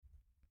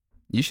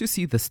You should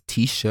see this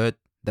t-shirt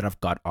that I've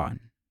got on.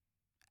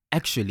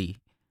 Actually,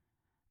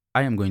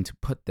 I am going to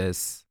put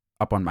this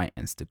up on my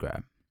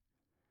Instagram.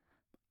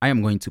 I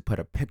am going to put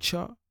a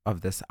picture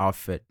of this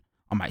outfit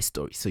on my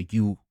story so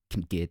you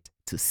can get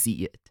to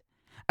see it.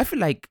 I feel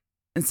like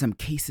in some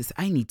cases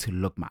I need to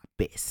look my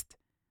best.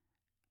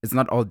 It's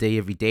not all day,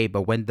 every day,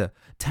 but when the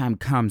time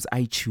comes,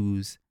 I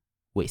choose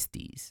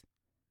Westies.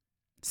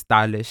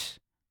 Stylish,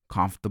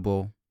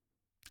 comfortable,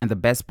 and the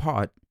best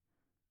part,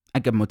 I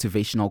get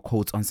motivational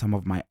quotes on some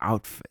of my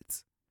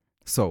outfits.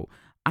 So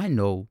I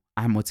know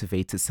I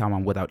motivated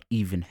someone without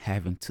even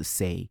having to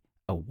say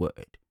a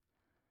word.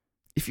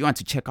 If you want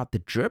to check out the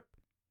drip,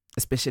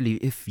 especially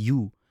if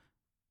you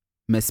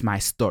miss my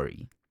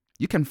story,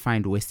 you can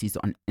find Westies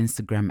on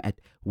Instagram at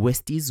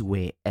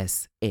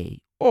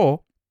WestiesWearSA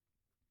or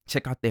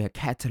check out their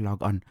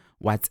catalog on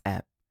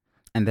WhatsApp.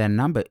 And their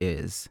number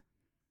is,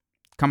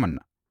 come on,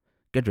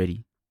 get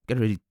ready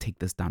to take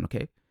this down,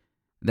 okay?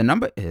 The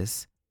number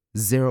is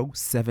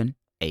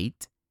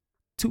 078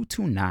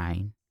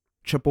 229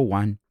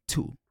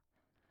 1112.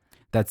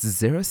 That's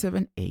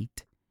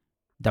 078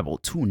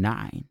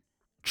 229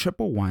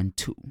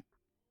 1112.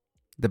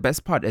 The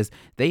best part is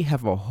they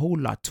have a whole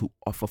lot to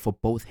offer for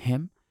both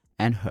him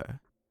and her.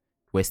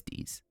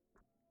 Westies,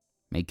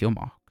 make your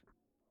mark.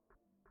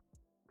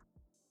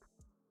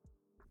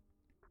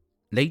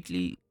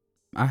 Lately,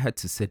 I had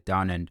to sit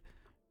down and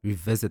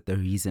revisit the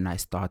reason I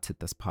started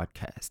this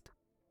podcast.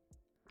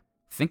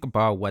 Think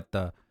about what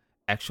the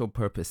actual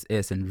purpose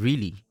is and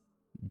really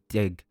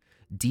dig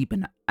deep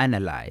and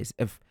analyze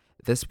if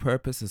this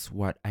purpose is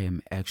what I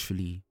am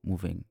actually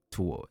moving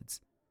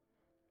towards.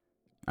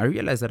 I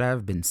realized that I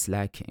have been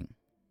slacking,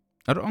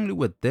 not only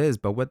with this,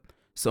 but with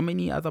so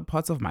many other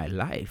parts of my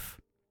life.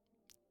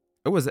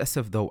 It was as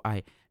if though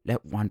I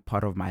let one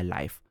part of my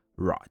life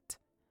rot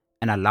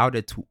and allowed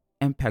it to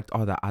impact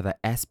all the other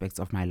aspects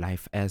of my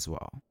life as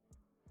well.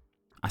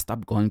 I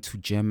stopped going to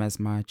gym as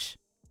much,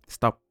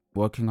 stopped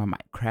working on my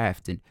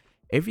craft, and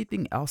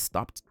everything else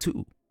stopped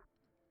too.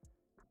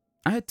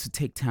 I had to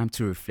take time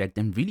to reflect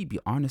and really be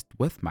honest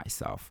with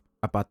myself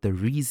about the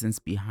reasons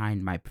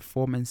behind my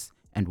performance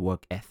and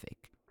work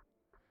ethic.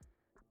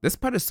 This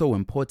part is so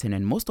important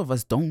and most of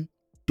us don't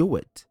do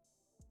it.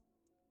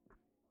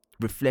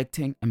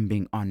 Reflecting and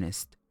being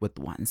honest with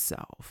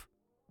oneself.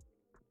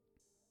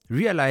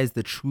 Realize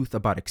the truth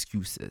about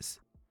excuses.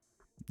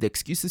 The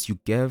excuses you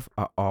give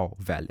are all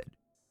valid.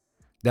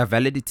 Their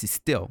validity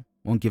still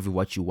won't give you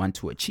what you want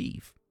to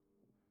achieve.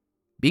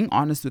 Being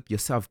honest with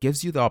yourself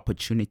gives you the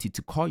opportunity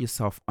to call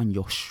yourself on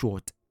your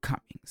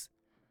shortcomings.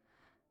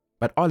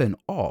 But all in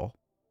all,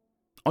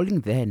 only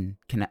then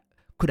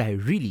could I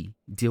really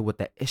deal with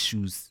the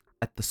issues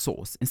at the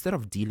source instead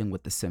of dealing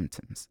with the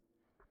symptoms.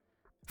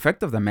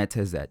 Fact of the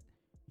matter is that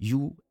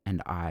you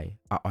and I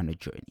are on a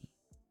journey.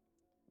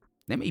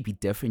 There may be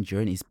different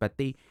journeys, but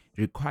they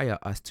require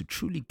us to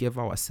truly give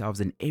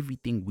ourselves and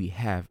everything we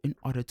have in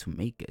order to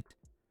make it,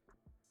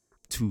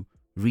 to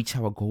reach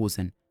our goals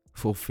and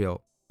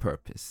fulfill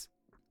purpose.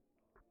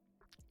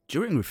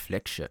 During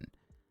reflection,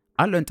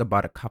 I learned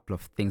about a couple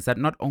of things that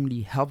not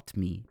only helped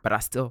me, but are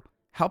still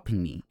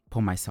helping me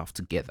pull myself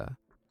together.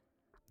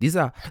 These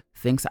are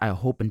things I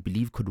hope and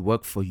believe could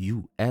work for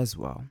you as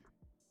well.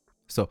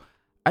 So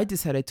I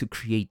decided to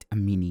create a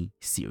mini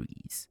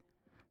series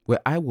where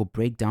I will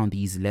break down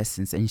these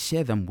lessons and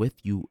share them with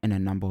you in a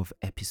number of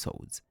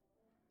episodes.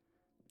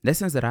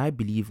 Lessons that I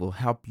believe will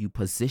help you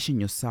position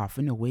yourself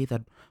in a way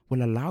that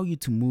will allow you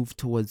to move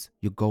towards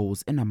your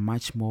goals in a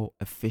much more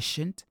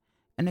efficient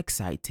and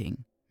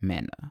exciting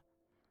manner.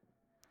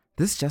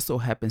 This just so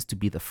happens to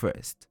be the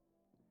first.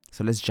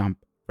 So let's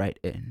jump right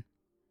in.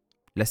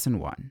 Lesson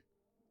 1.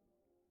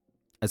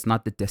 It's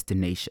not the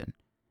destination,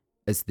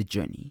 it's the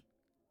journey.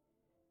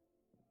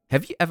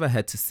 Have you ever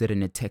had to sit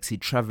in a taxi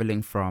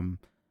traveling from,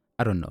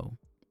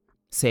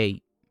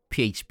 say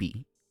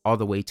PHB all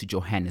the way to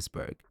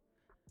Johannesburg?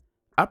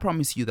 I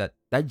promise you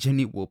that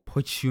journey will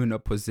put you in a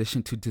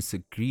position to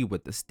disagree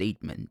with the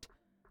statement.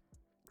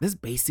 This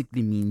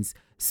basically means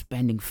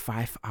spending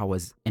 5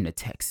 hours in a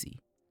taxi.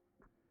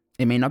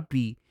 It may not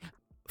be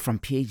from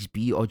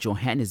PHB or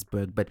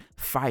Johannesburg, but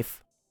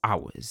 5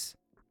 hours.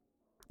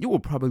 You will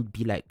probably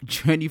be like,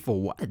 journey for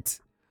what?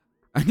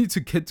 I need to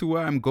get to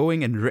where I'm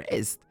going and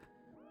rest.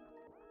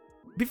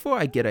 Before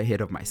I get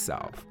ahead of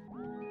myself,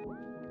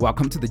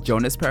 welcome to the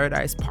Jonas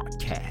Paradise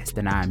podcast,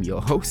 and I'm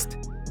your host,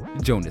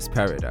 Jonas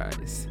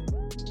Paradise.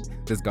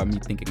 This got me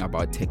thinking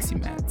about taxi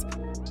mats.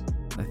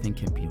 I think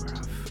can be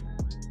rough.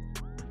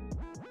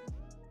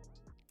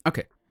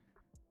 Okay,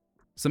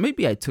 so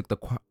maybe I took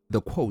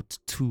the quote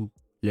too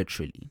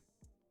literally.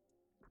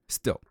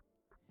 Still,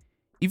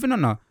 even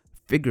on a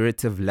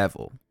figurative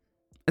level,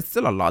 it's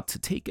still a lot to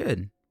take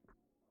in.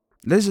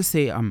 Let's just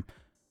say I'm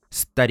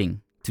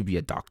studying to be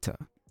a doctor,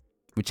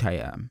 which I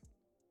am.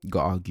 Go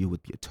argue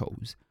with your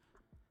toes.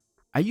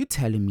 Are you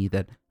telling me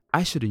that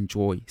I should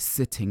enjoy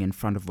sitting in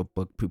front of a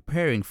book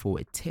preparing for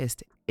a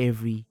test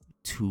every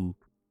 2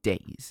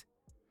 days?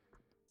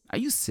 Are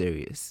you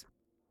serious?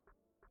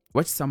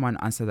 Watch someone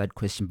answer that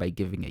question by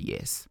giving a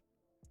yes.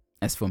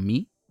 As for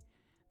me,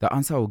 the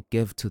answer I will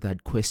give to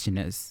that question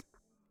is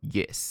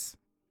yes.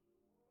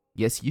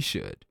 Yes, you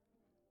should.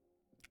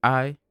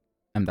 I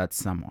am that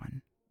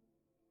someone.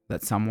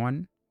 That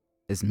someone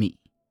is me.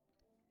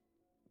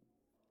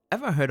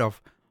 Ever heard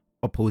of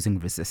opposing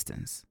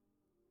resistance?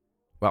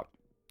 Well,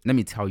 let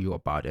me tell you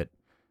about it.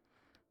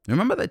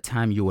 Remember the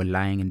time you were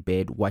lying in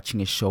bed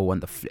watching a show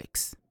on the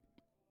flicks?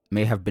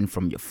 May have been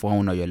from your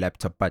phone or your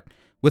laptop, but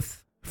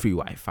with free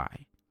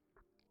Wi-Fi.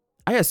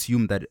 I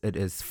assume that it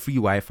is free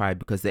Wi-Fi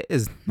because there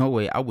is no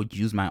way I would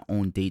use my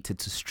own data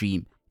to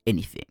stream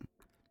anything.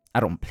 I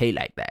don't play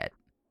like that.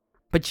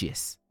 But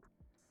yes,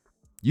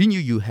 you knew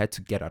you had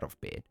to get out of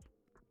bed.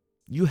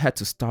 You had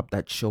to stop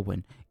that show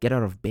and get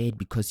out of bed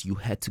because you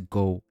had to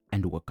go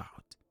and work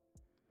out.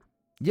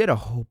 You had a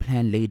whole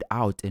plan laid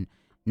out and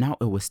now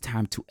it was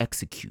time to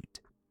execute.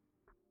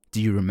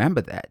 Do you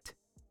remember that?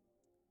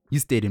 You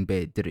stayed in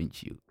bed,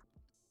 didn't you?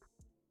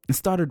 It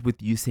started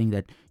with you saying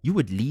that you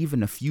would leave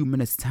in a few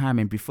minutes' time,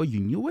 and before you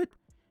knew it,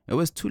 it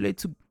was too late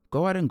to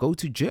go out and go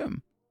to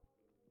gym.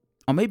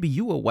 Or maybe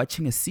you were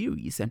watching a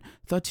series and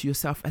thought to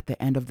yourself at the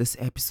end of this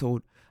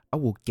episode, I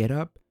will get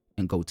up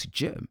and go to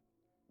gym.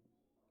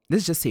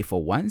 Let's just say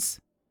for once,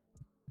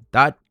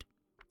 that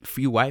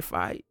free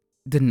Wi-Fi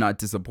did not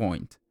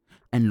disappoint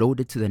and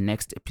loaded to the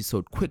next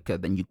episode quicker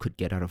than you could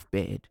get out of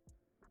bed,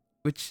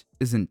 which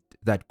isn't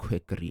that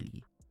quick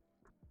really.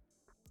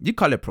 You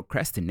call it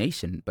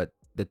procrastination, but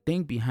the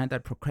thing behind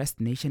that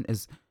procrastination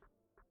is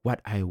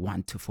what I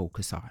want to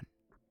focus on.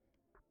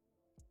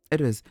 It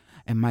is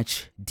a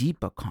much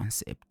deeper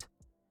concept.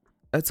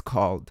 It's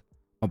called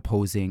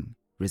opposing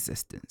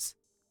resistance.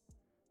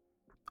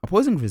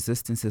 Opposing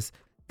resistance is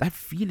that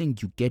feeling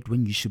you get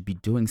when you should be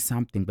doing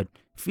something but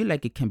feel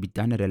like it can be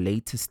done at a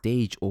later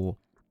stage or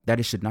that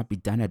it should not be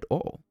done at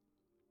all,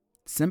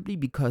 simply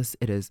because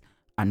it is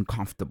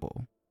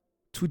uncomfortable,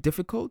 too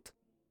difficult,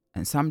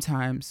 and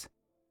sometimes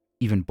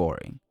even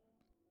boring.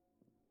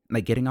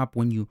 Like getting up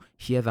when you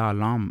hear the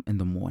alarm in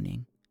the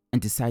morning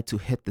and decide to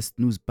hit the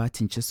snooze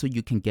button just so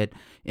you can get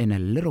in a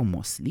little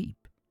more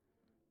sleep.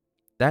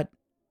 That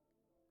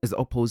is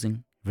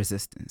opposing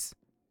resistance.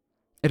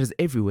 It is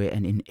everywhere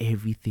and in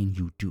everything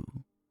you do.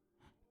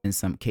 In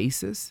some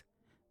cases,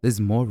 there's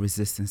more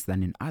resistance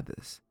than in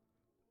others,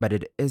 but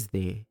it is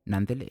there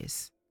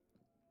nonetheless.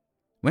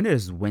 When it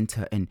is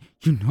winter and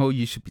you know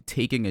you should be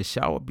taking a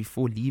shower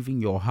before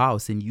leaving your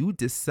house and you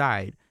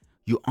decide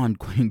you aren't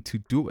going to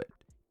do it,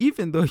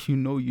 even though you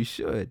know you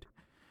should.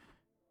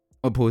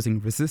 Opposing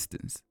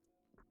resistance.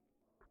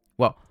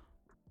 Well,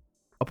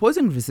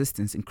 opposing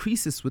resistance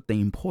increases with the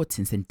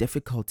importance and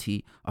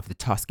difficulty of the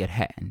task at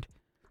hand.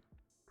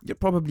 You're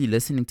probably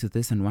listening to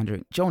this and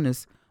wondering,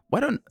 Jonas,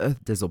 what on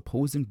earth does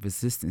opposing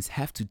resistance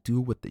have to do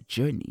with the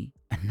journey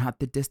and not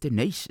the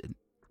destination?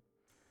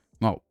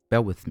 Well,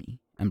 bear with me,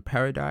 and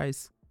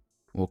Paradise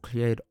will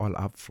clear it all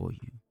up for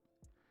you.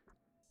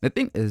 The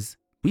thing is,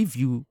 we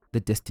view the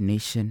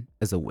destination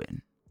as a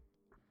win.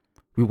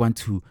 We want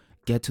to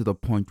get to the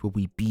point where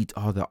we beat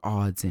all the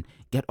odds and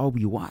get all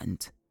we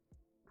want.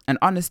 And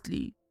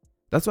honestly,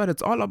 that's what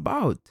it's all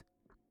about.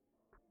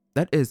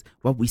 That is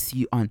what we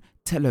see on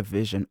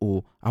television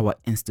or our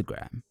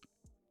Instagram.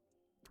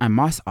 I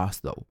must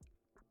ask though,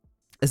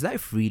 is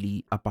life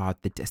really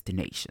about the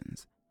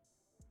destinations?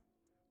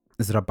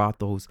 Is it about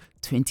those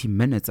 20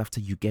 minutes after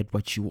you get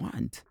what you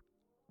want?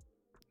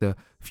 The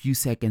few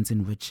seconds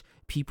in which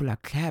people are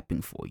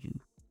clapping for you?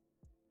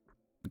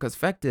 Because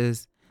fact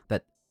is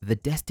that the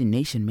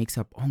destination makes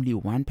up only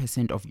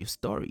 1% of your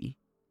story.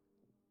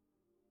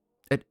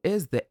 It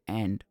is the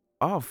end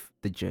of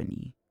the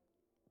journey.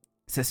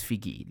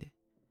 Sesfigile.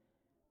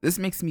 This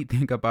makes me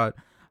think about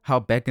how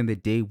back in the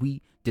day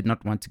we did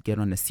not want to get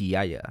on a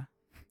siyaya.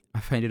 I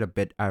find it a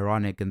bit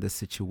ironic in this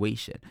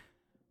situation.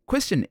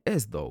 Question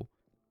is though,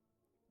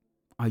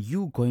 are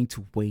you going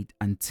to wait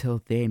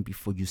until then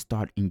before you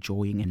start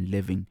enjoying and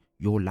living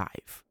your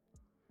life?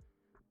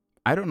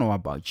 I don't know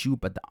about you,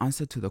 but the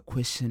answer to the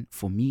question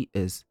for me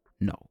is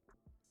no.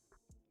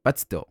 But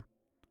still,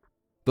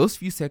 those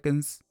few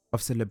seconds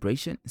of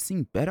celebration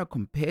seem better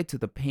compared to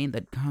the pain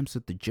that comes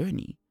with the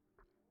journey,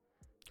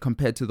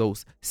 compared to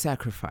those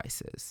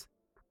sacrifices.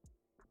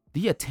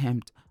 The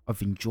attempt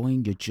of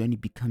enjoying your journey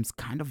becomes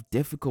kind of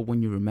difficult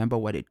when you remember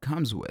what it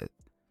comes with.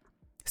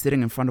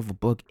 Sitting in front of a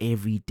book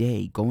every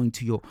day, going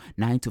to your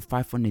 9 to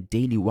 5 on a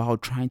daily while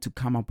trying to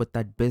come up with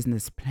that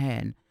business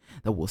plan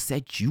that will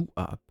set you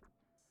up.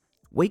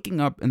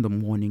 Waking up in the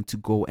morning to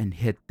go and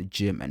hit the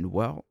gym, and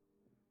well,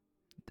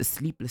 the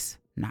sleepless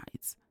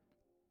nights.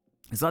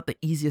 It's not the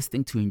easiest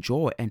thing to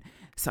enjoy, and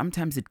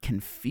sometimes it can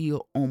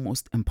feel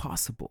almost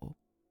impossible.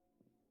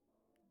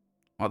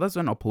 Well, that's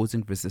when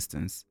opposing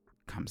resistance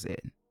comes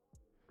in.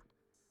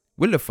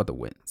 We live for the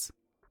wins.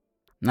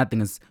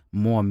 Nothing is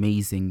more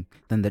amazing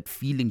than that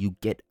feeling you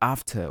get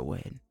after a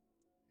win.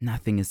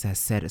 Nothing is as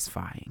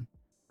satisfying.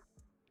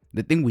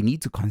 The thing we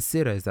need to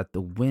consider is that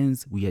the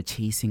wins we are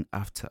chasing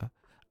after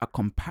are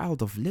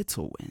compiled of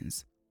little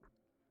wins.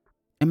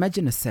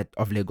 Imagine a set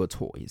of Lego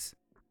toys.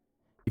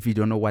 If you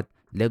don't know what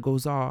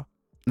Legos are,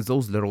 It's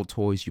those little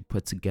toys you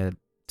put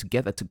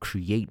together to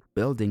create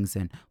buildings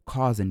and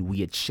cars and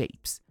weird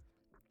shapes.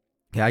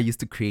 Yeah, I used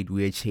to create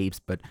weird shapes,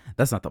 but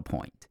that's not the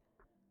point.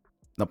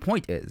 The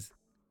point is,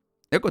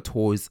 Lego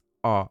toys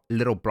are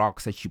little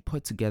blocks that you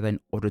put together in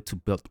order to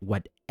build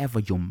whatever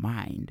your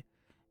mind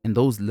and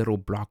those little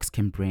blocks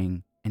can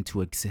bring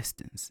into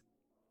existence.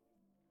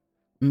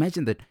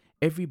 Imagine that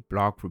every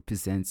block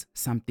represents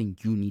something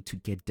you need to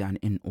get done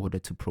in order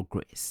to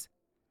progress.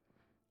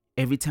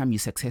 Every time you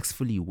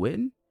successfully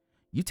win,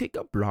 you take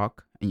a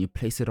block and you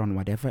place it on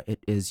whatever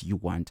it is you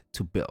want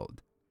to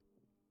build.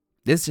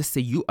 Let's just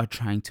say you are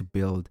trying to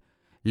build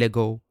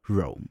Lego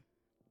Rome.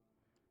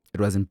 It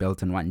wasn't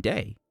built in one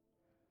day.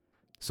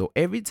 So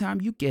every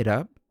time you get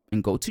up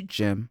and go to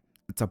gym,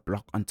 it's a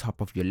block on top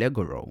of your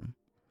Lego Rome.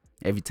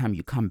 Every time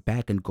you come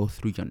back and go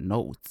through your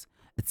notes,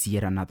 it's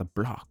yet another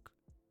block.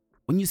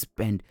 When you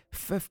spend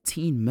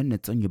 15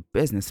 minutes on your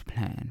business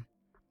plan,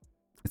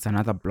 it's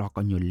another block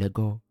on your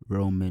Lego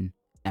Roman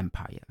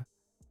Empire.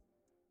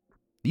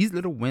 These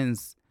little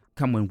wins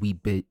come when we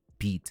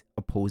beat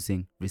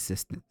opposing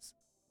resistance.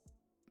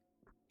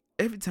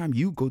 Every time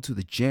you go to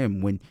the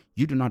gym when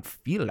you do not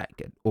feel like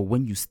it, or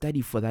when you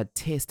study for that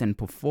test and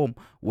perform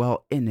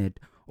well in it,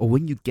 or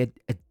when you get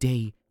a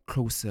day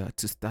closer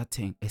to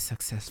starting a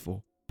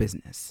successful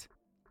business,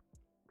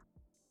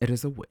 it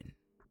is a win.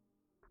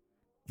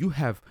 You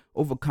have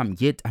overcome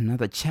yet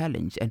another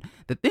challenge. And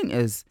the thing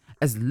is,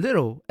 as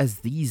little as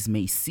these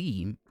may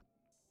seem,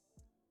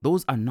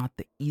 those are not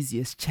the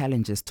easiest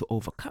challenges to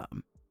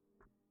overcome.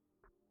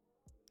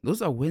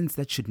 Those are wins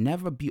that should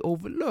never be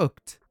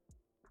overlooked.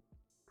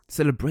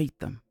 Celebrate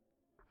them.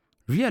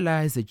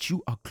 Realize that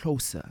you are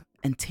closer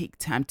and take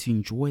time to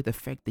enjoy the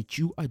fact that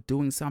you are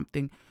doing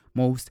something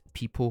most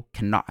people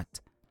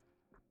cannot.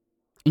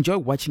 Enjoy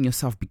watching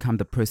yourself become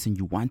the person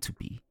you want to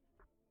be.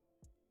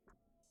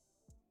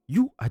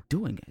 You are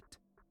doing it.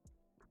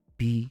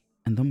 Be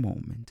in the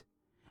moment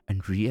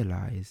and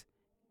realize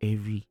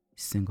every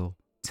single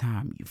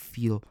time you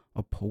feel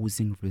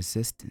opposing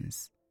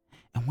resistance,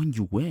 and when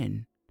you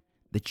win,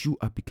 that you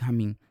are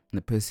becoming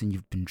the person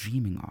you've been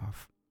dreaming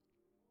of.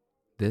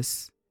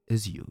 This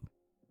is you.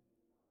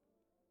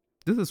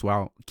 This is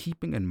while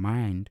keeping in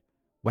mind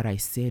what I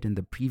said in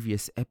the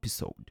previous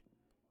episode.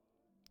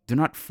 Do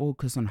not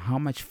focus on how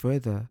much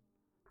further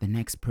the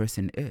next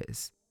person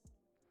is.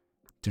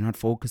 Do not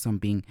focus on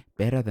being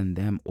better than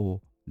them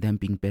or them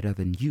being better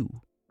than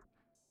you.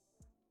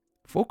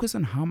 Focus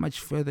on how much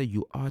further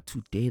you are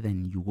today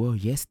than you were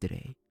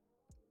yesterday.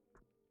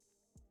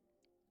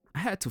 I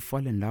had to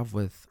fall in love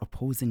with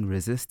opposing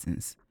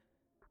resistance.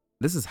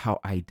 This is how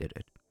I did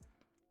it.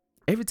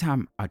 Every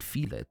time I'd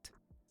feel it,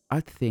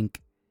 I'd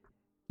think,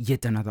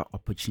 yet another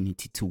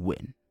opportunity to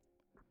win.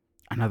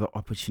 Another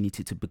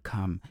opportunity to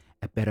become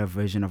a better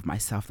version of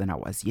myself than I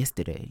was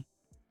yesterday.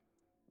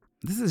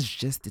 This is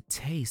just a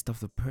taste of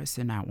the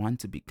person I want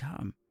to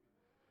become.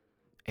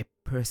 A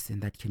person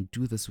that can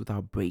do this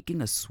without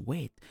breaking a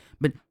sweat.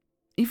 But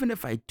even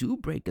if I do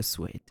break a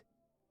sweat,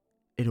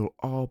 it'll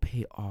all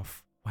pay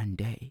off one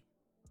day.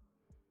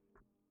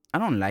 I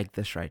don't like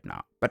this right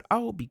now, but I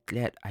will be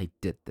glad I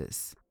did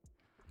this.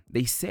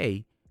 They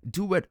say,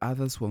 do what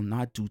others will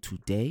not do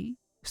today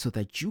so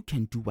that you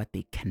can do what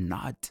they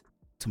cannot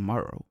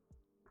tomorrow.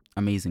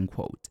 Amazing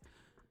quote.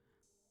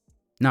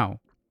 Now,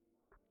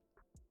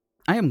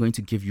 I am going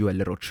to give you a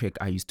little trick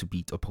I used to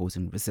beat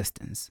opposing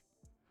resistance.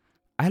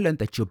 I learned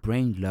that your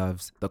brain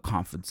loves the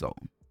comfort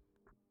zone.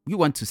 We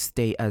want to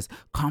stay as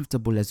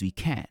comfortable as we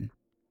can.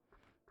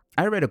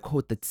 I read a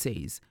quote that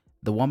says,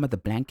 the warmer the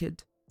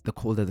blanket, the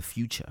colder the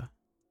future.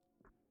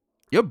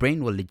 Your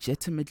brain will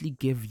legitimately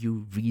give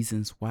you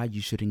reasons why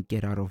you shouldn't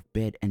get out of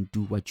bed and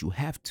do what you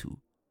have to.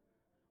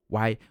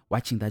 Why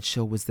watching that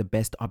show was the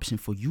best option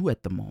for you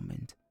at the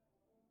moment.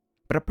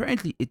 But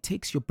apparently it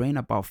takes your brain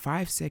about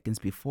 5 seconds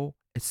before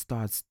it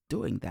starts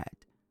doing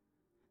that.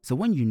 So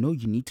when you know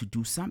you need to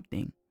do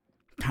something,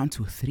 count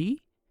to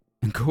 3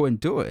 and go and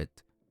do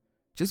it.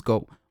 Just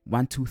go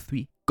 1, 2,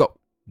 3, go.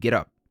 Get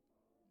up.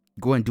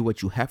 Go and do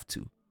what you have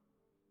to.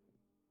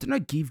 Do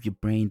not give your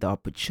brain the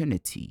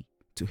opportunity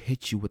to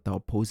hit you with the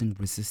opposing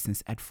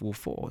resistance at full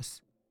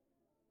force.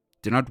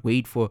 Do not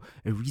wait for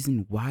a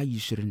reason why you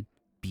shouldn't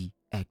be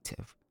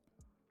active.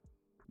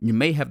 You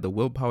may have the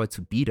willpower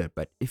to beat it,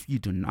 but if you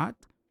do not,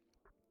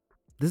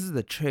 this is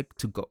the trick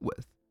to go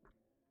with.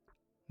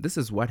 This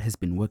is what has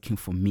been working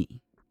for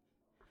me.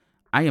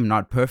 I am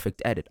not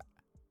perfect at it.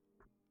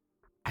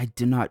 I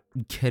do not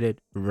get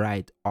it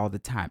right all the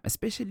time,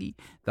 especially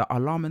the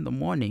alarm in the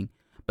morning,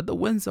 but the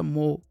wins are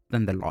more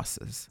than the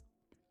losses,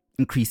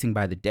 increasing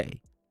by the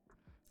day.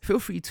 Feel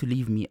free to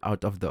leave me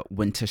out of the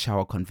winter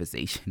shower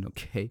conversation,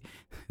 okay?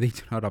 They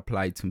do not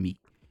apply to me.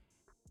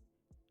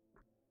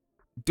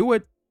 Do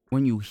it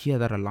when you hear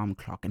that alarm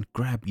clock and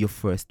grab your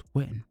first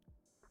win.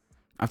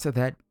 After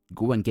that,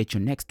 go and get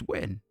your next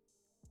win.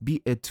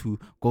 Be it to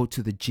go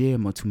to the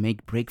gym or to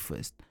make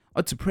breakfast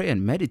or to pray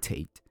and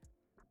meditate.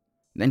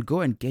 Then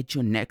go and get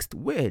your next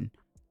win.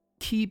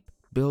 Keep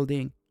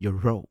building your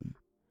Rome.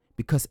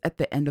 Because at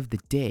the end of the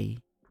day,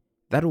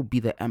 That will be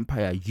the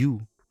empire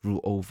you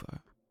rule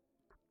over.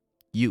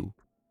 You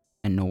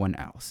and no one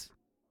else.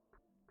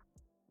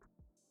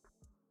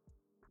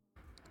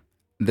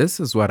 This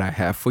is what I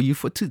have for you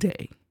for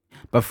today.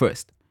 But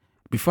first,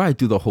 before I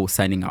do the whole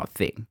signing out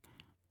thing,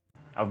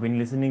 I've been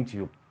listening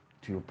to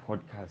your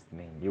podcast,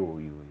 man.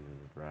 Yo,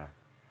 bruh.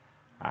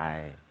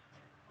 I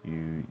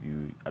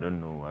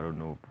don't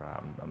know,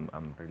 bruh.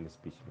 I'm really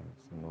speechless.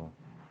 You know,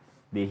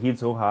 they hit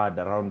so hard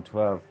around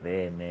 12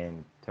 there,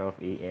 man. 12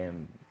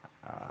 a.m.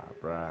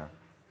 Bruh.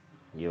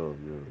 Yo,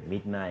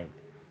 midnight.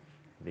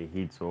 They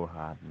hit so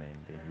hard, man.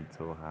 They hit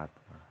so hard,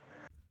 bruh.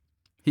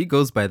 he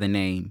goes by the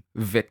name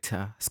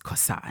Victor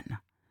Skosana.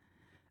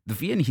 The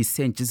VN he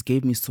sent just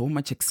gave me so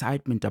much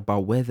excitement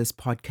about where this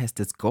podcast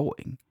is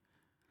going.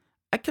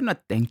 I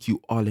cannot thank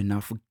you all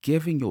enough for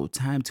giving your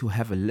time to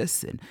have a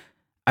listen.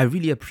 I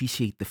really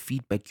appreciate the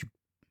feedback you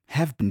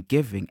have been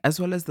giving, as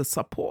well as the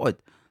support,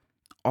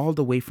 all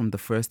the way from the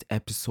first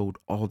episode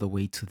all the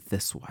way to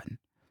this one.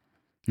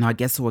 Now, I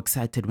get so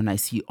excited when I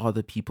see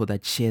other people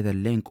that share the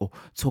link or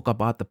talk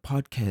about the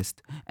podcast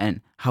and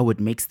how it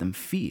makes them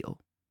feel.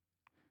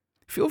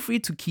 Feel free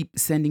to keep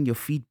sending your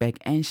feedback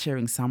and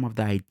sharing some of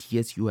the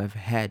ideas you have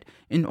had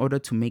in order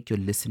to make your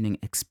listening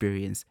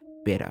experience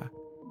better.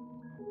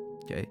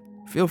 Okay?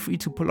 Feel free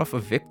to pull off a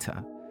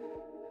Victor.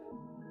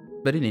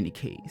 But in any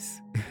case,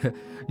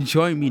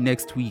 join me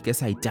next week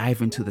as I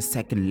dive into the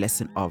second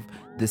lesson of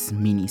this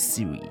mini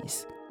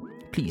series.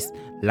 Please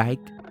like,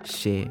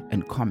 share,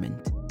 and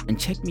comment. And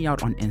check me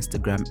out on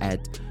Instagram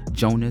at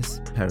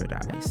Jonas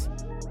Paradise.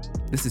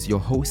 This is your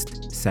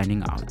host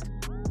signing out.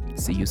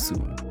 See you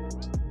soon.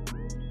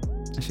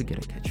 I should get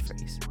a catchphrase.